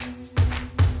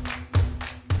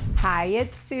Hi,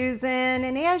 it's Susan,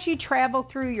 and as you travel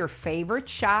through your favorite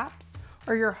shops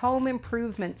or your home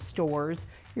improvement stores,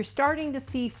 you're starting to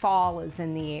see fall is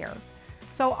in the air.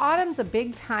 So autumn's a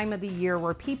big time of the year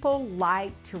where people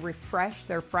like to refresh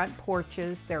their front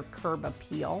porches, their curb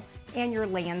appeal, and your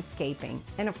landscaping,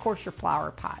 and of course your flower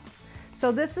pots.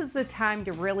 So this is the time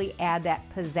to really add that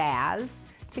pizzazz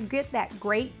to get that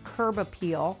great curb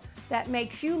appeal that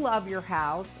makes you love your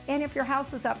house, and if your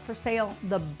house is up for sale,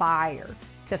 the buyer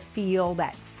to feel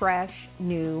that fresh,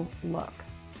 new look.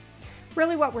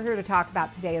 Really what we're here to talk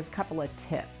about today is a couple of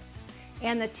tips.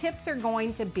 And the tips are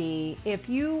going to be, if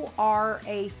you are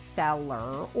a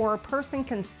seller or a person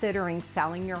considering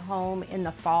selling your home in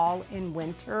the fall and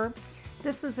winter,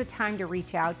 this is the time to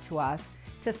reach out to us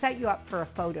to set you up for a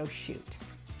photo shoot.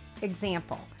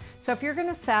 Example, so if you're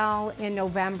gonna sell in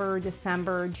November,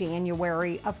 December,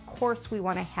 January, of course we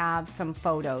wanna have some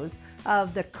photos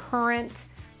of the current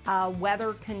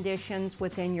weather conditions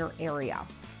within your area.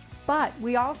 But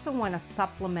we also want to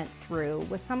supplement through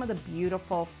with some of the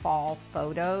beautiful fall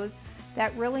photos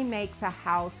that really makes a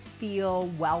house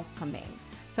feel welcoming.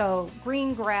 So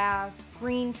green grass,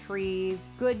 green trees,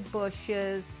 good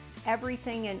bushes,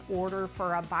 everything in order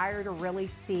for a buyer to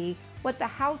really see what the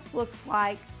house looks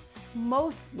like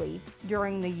mostly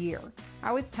during the year. I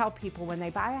always tell people when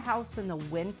they buy a house in the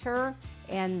winter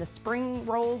and the spring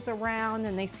rolls around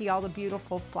and they see all the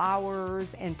beautiful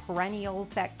flowers and perennials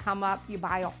that come up, you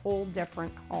buy a whole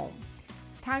different home.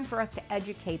 It's time for us to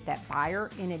educate that buyer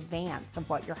in advance of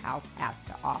what your house has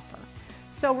to offer.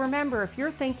 So remember, if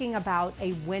you're thinking about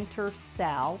a winter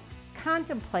sell,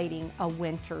 contemplating a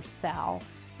winter sell,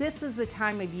 this is the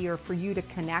time of year for you to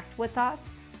connect with us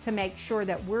to make sure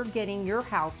that we're getting your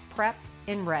house prepped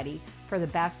and ready for the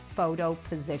best photo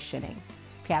positioning.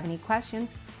 If you have any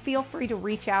questions, feel free to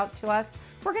reach out to us.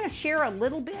 We're going to share a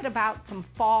little bit about some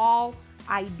fall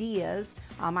ideas.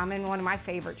 I'm in one of my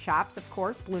favorite shops, of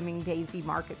course, Blooming Daisy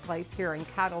Marketplace here in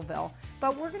Cottleville,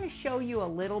 but we're going to show you a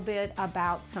little bit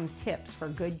about some tips for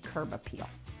good curb appeal.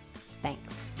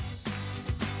 Thanks.